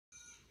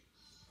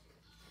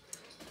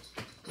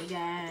Hey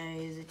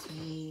guys, it's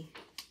me,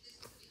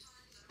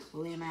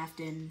 William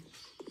Afton.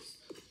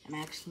 I'm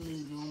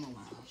actually normal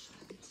now, so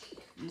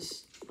I'm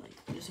just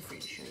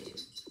afraid to show you.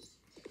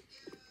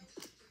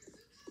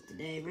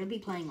 Today we're gonna be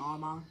playing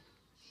Arma,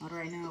 not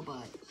right now,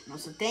 but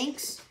also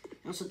thanks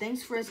for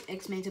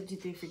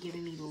Xman73 for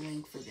giving me the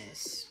link for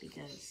this,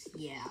 because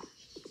yeah.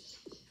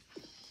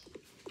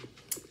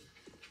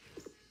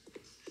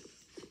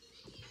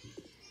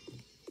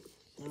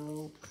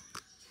 So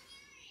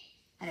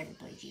I never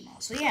played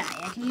Gmod, so yeah,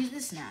 I can use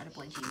this now to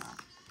play Gmod.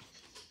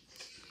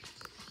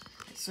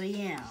 So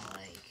yeah,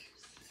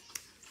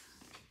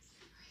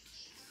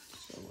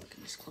 so I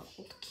can just click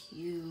the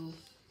Q.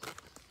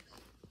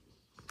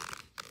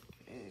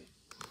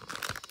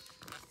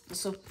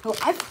 So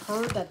I've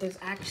heard that there's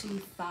actually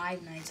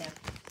Five Nights at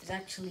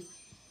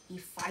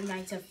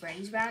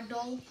Freddy's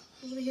ragdoll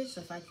over here.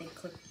 So if I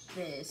click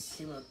this,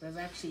 see, look, there's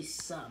actually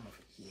some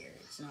over here.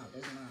 There's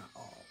not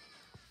all.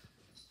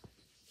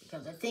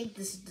 Because I think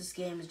this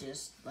game is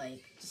just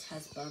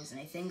has bugs,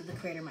 and I think the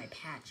creator might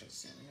patch it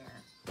soon,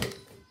 or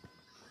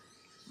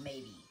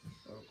maybe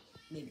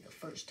the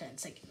first 10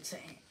 seconds.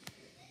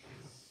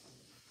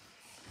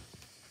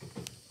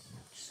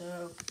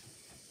 So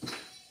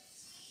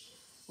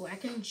what I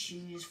can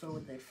choose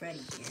for the Freddy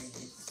here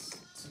is,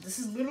 so this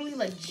is literally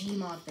like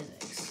Gmod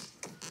physics.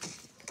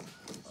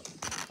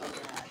 Oh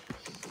god.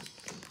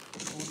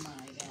 Oh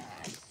my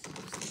god.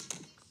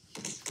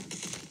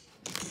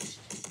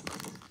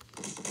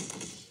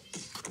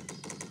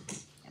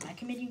 Am I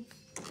committing?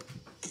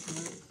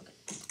 Okay.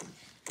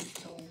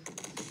 So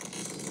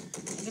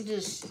I could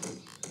just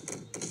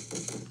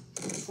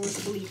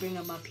forcefully bring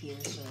him up here,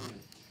 so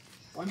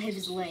one of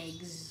his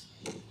legs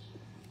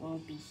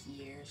won't be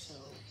here, so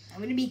I'm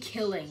gonna be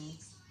killing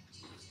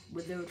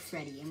without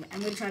Freddy.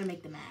 I'm gonna try to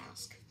make the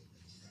mask.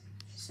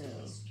 So,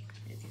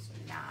 okay, so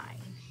 9.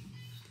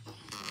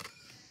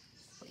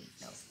 Wait,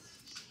 no.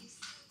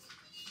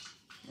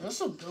 There's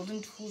also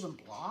building tools and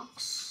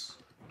blocks.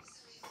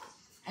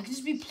 I could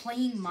just be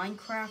playing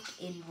Minecraft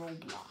in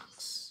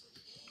Roblox.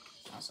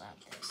 I also have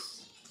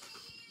this.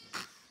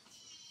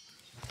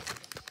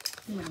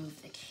 I'm gonna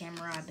move the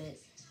camera a bit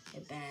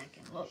back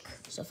and look.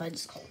 So if I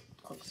just click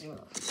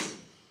 0.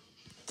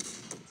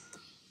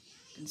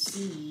 You can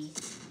see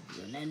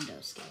the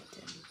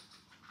endoskeleton.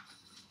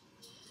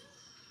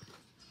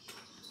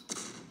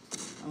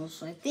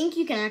 Also, I think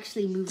you can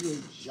actually move your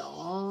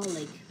jaw,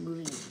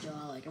 moving his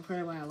jaw. I'm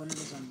pretty sure I wanted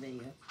this on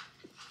video.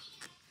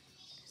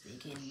 So you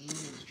can move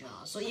his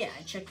jaw. So yeah,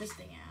 I checked this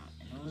thing out,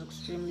 and it was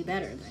extremely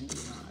better than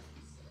Gmod.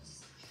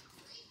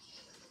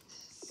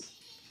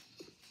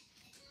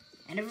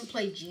 I never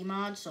played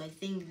Gmod, so I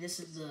think this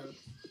is the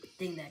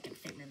thing that can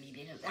fit for me,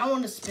 because I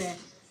want to spend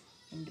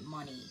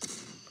money,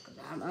 because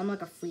I'm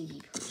like a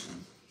freebie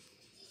person.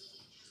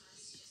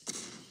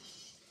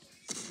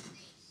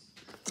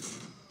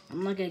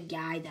 I'm like a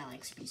guy that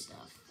likes free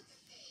stuff.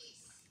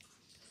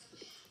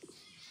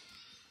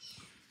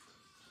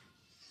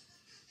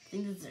 I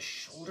think this is a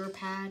shoulder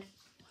pad.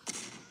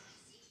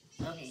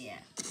 Okay,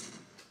 yeah.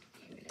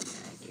 Get rid of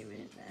that, get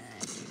rid of that,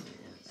 get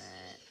rid of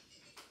that.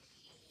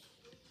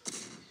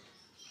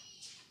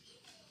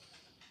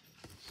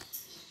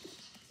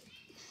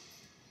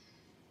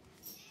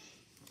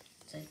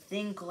 So I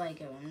think I'm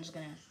just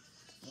gonna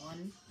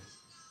I'm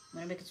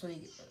gonna make it so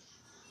he,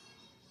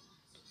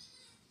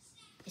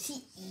 is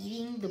he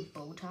eating the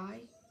bow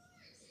tie?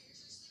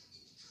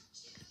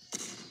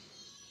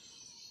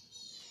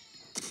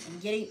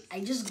 I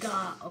just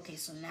got, okay,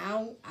 so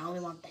now I only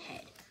want the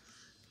head.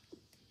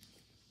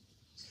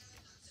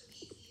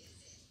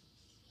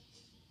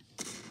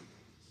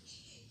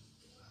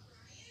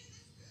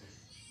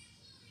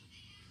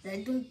 Did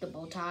I delete the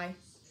bow tie?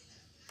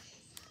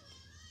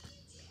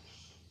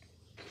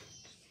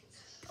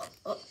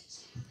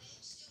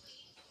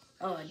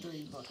 Oh, I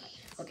deleted the bow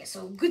tie. Okay,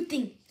 so good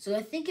thing. So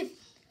I think if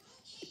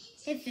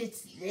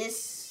it's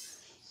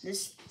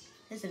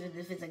if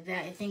it's like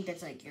that, I think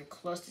that's you're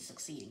close to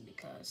succeeding,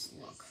 because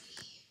look.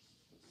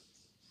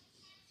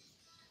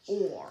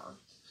 Or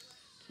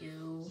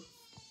you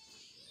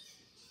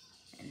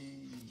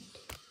and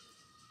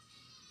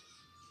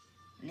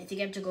I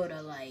think I have to go to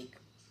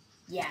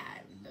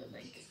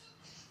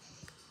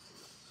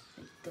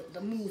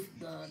the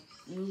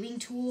moving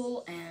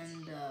tool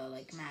and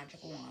the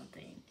magical wand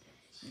thing.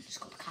 It's just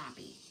called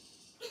copy,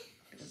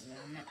 because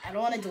I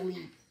don't want to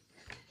delete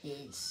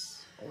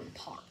his own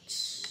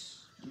parts.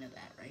 You know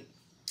that, right?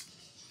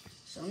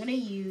 So I'm gonna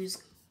use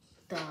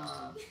the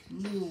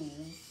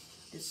move.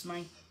 This is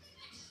my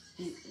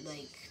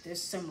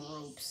there's some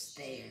ropes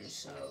there,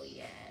 so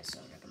yeah. So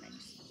I recommend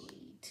you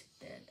delete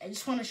that. I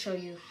just want to show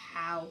you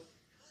how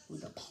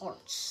the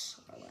parts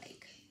are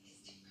like.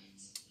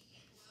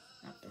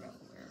 Not the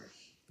regular.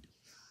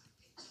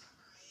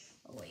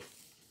 Oh wait.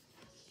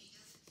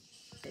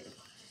 There.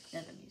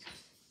 That means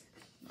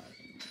the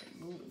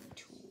moving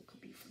tool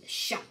could be for the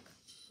shock.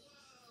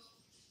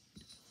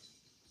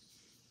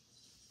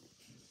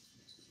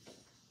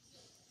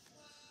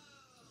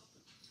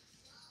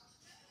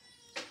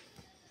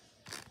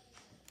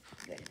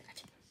 Good at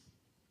that.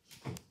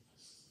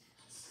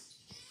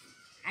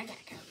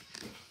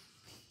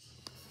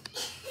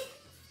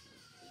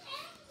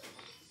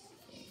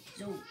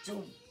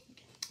 So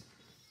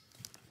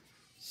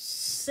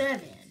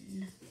 7,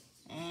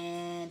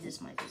 and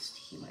this might be,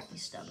 he might be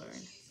stubborn.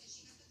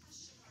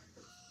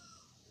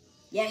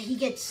 Yeah, he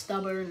gets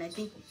stubborn. I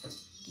think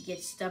he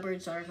gets stubborn,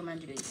 so I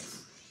recommend doing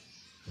this.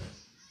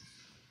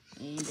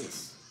 And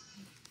this.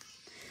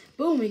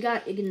 Boom, we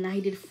got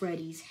ignited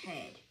Freddy's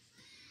head.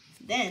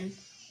 Then,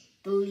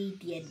 delete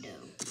the endo.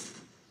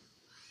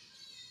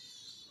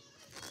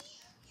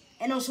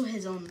 And also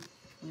his own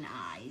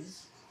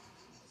eyes.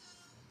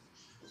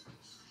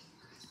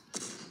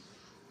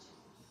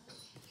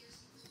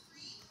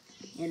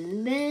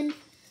 And then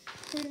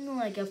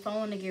like, if I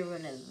want to get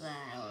rid of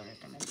that, I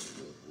recommend to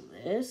do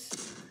this.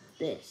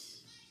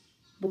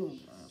 Boom.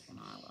 That's when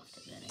I left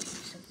it anyway.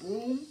 So,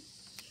 boom.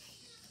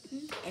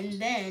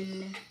 And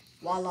then,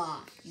 voila,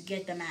 you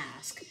get the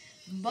mask.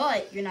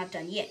 But you're not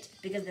done yet,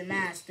 because the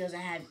mask doesn't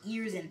have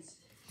ears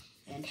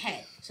and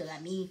head. So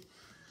that means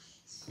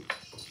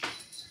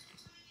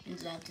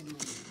I have to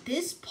move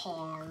this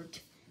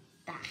part,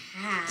 the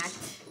hat,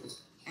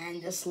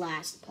 and this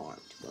last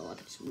part. Well, I'll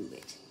just move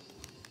it.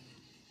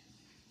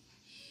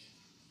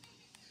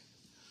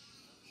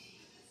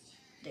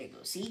 There you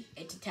go. See?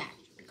 It's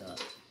attached because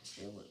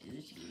it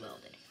used to be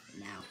welded.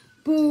 Now,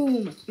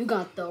 boom! You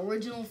got the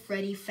original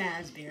Freddy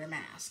Fazbear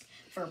mask.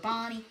 For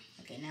Bonnie.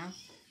 Okay, now,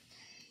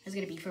 it's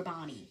going to be for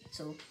Bonnie.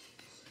 So,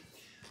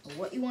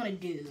 what you want to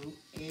do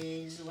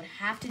is you would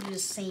have to do the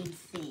same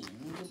thing,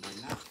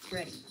 but not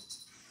Freddy.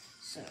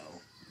 So,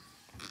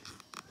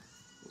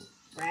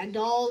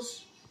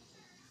 ragdolls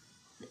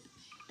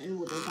and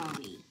with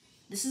Bonnie.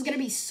 This is going to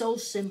be so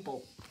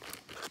simple.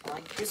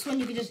 Like, this one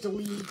you can just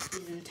delete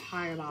his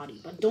entire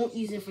body, but don't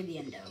use it for the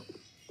endo.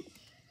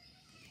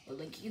 Or,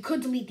 like, you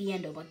could delete the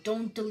endo, but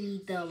don't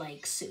delete the,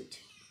 like, suit.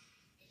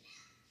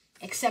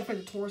 Except for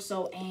the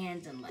torso,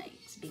 hands, and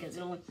legs, because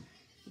it only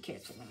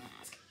cares for the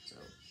mask. So,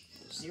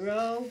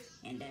 0,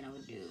 and then I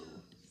would do,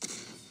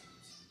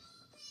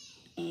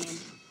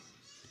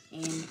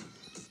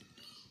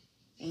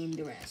 and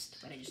the rest,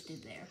 but I just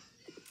did there.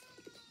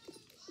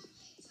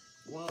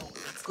 Whoa,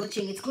 it's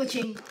glitching, it's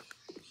glitching.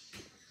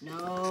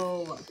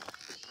 No.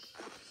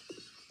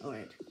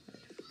 Alright.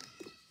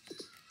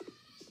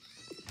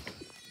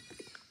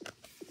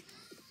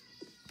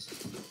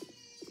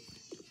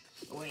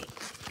 Wait.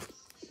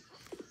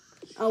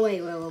 Oh,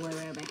 wait.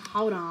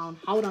 Hold on,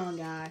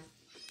 guys.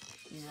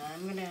 Yeah,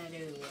 I'm gonna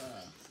do,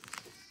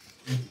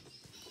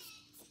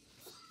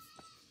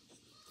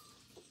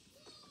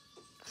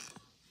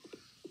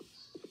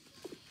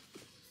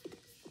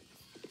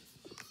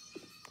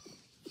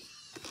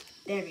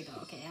 there we go.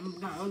 Okay, I'm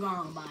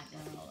going back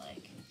now.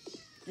 Like,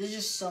 there's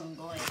just some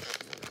glitch.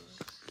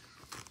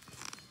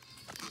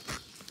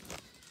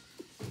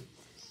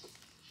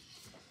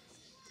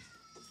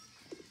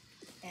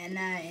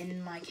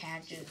 And my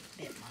cat just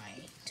bit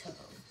my toe.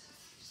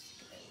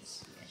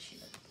 Because, yeah, she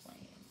was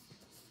playing.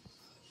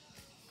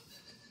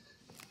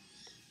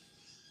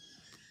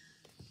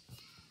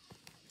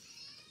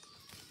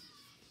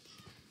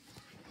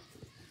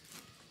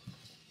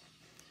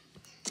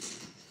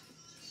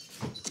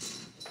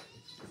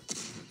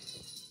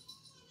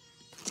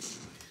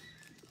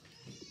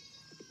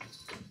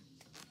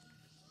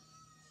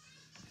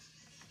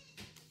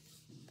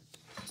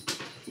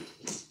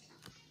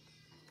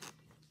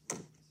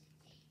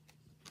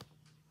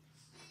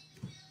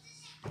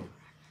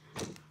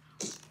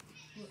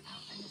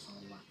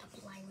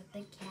 The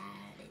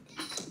cat,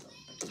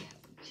 the cat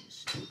would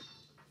just see.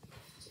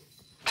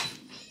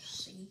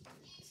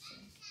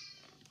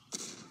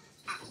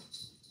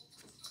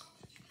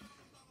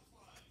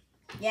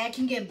 Yeah, it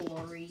can get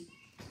blurry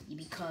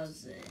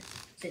because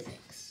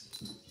physics.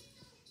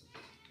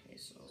 Okay,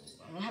 so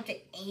I'm gonna have to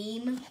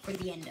aim for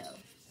the endo.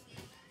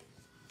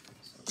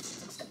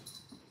 So,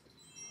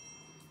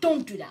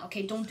 don't do that,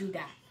 okay? Don't do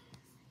that.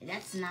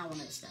 That's not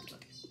one of the steps,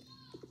 okay?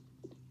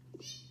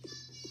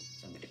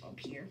 So I'm gonna go up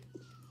here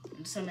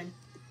and summon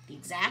the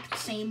exact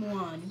same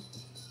one,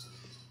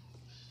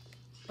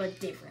 but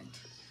different.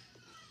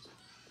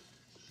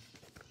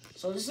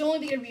 So this is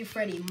only going to be a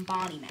Freddy and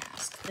Bonnie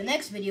mask. The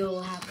next video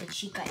will have the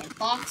Chica and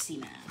Foxy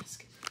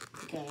mask.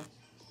 Okay.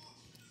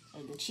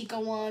 And the Chica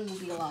one will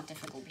be a lot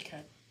difficult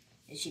because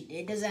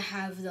it doesn't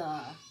have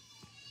the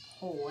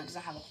hole. It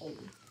doesn't have a hole.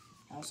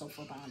 Also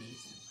for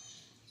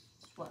Bonnie's.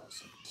 What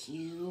else?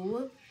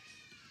 Q.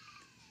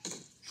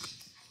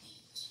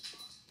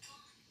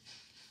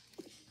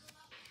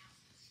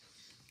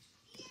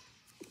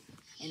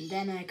 And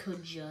then I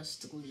could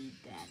just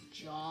delete that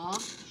jaw.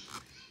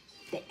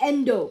 The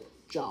endo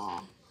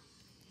jaw.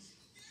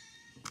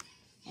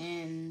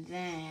 And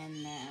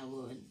then I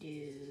would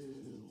do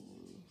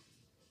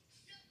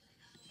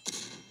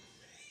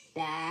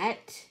that.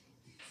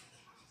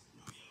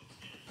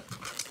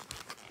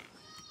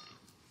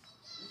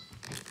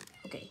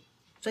 Okay.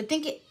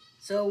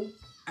 So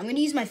I'm gonna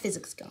use my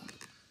physics gun.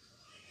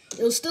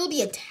 It'll still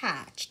be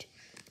attached,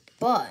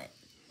 but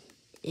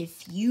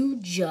if you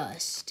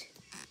just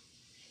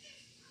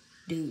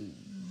do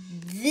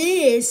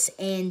this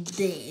and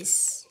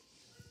this,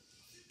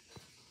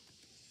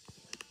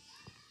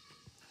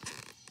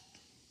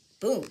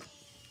 Boom.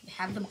 We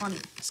have the Bonnie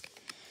mask.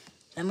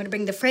 I'm going to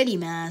bring the Freddy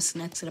mask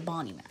next to the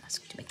Bonnie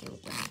mask to make it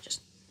look like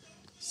just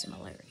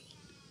similarity.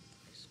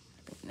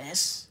 Bring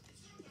this.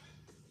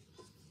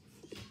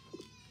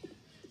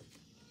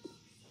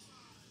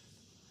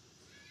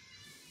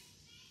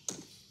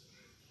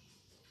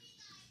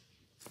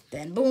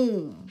 Then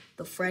boom,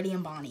 the Freddy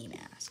and Bonnie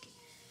mask.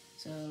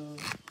 So,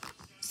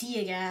 see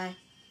ya, guys.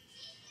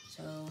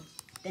 So,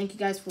 thank you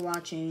guys for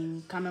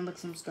watching. Comment, like,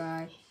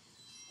 subscribe.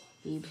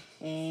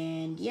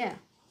 And yeah,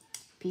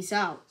 peace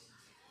out.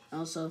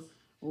 Also,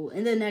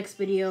 in the next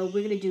video,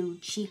 we're going to do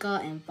Chica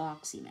and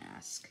Foxy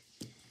mask.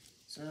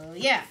 So,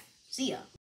 yeah, see ya.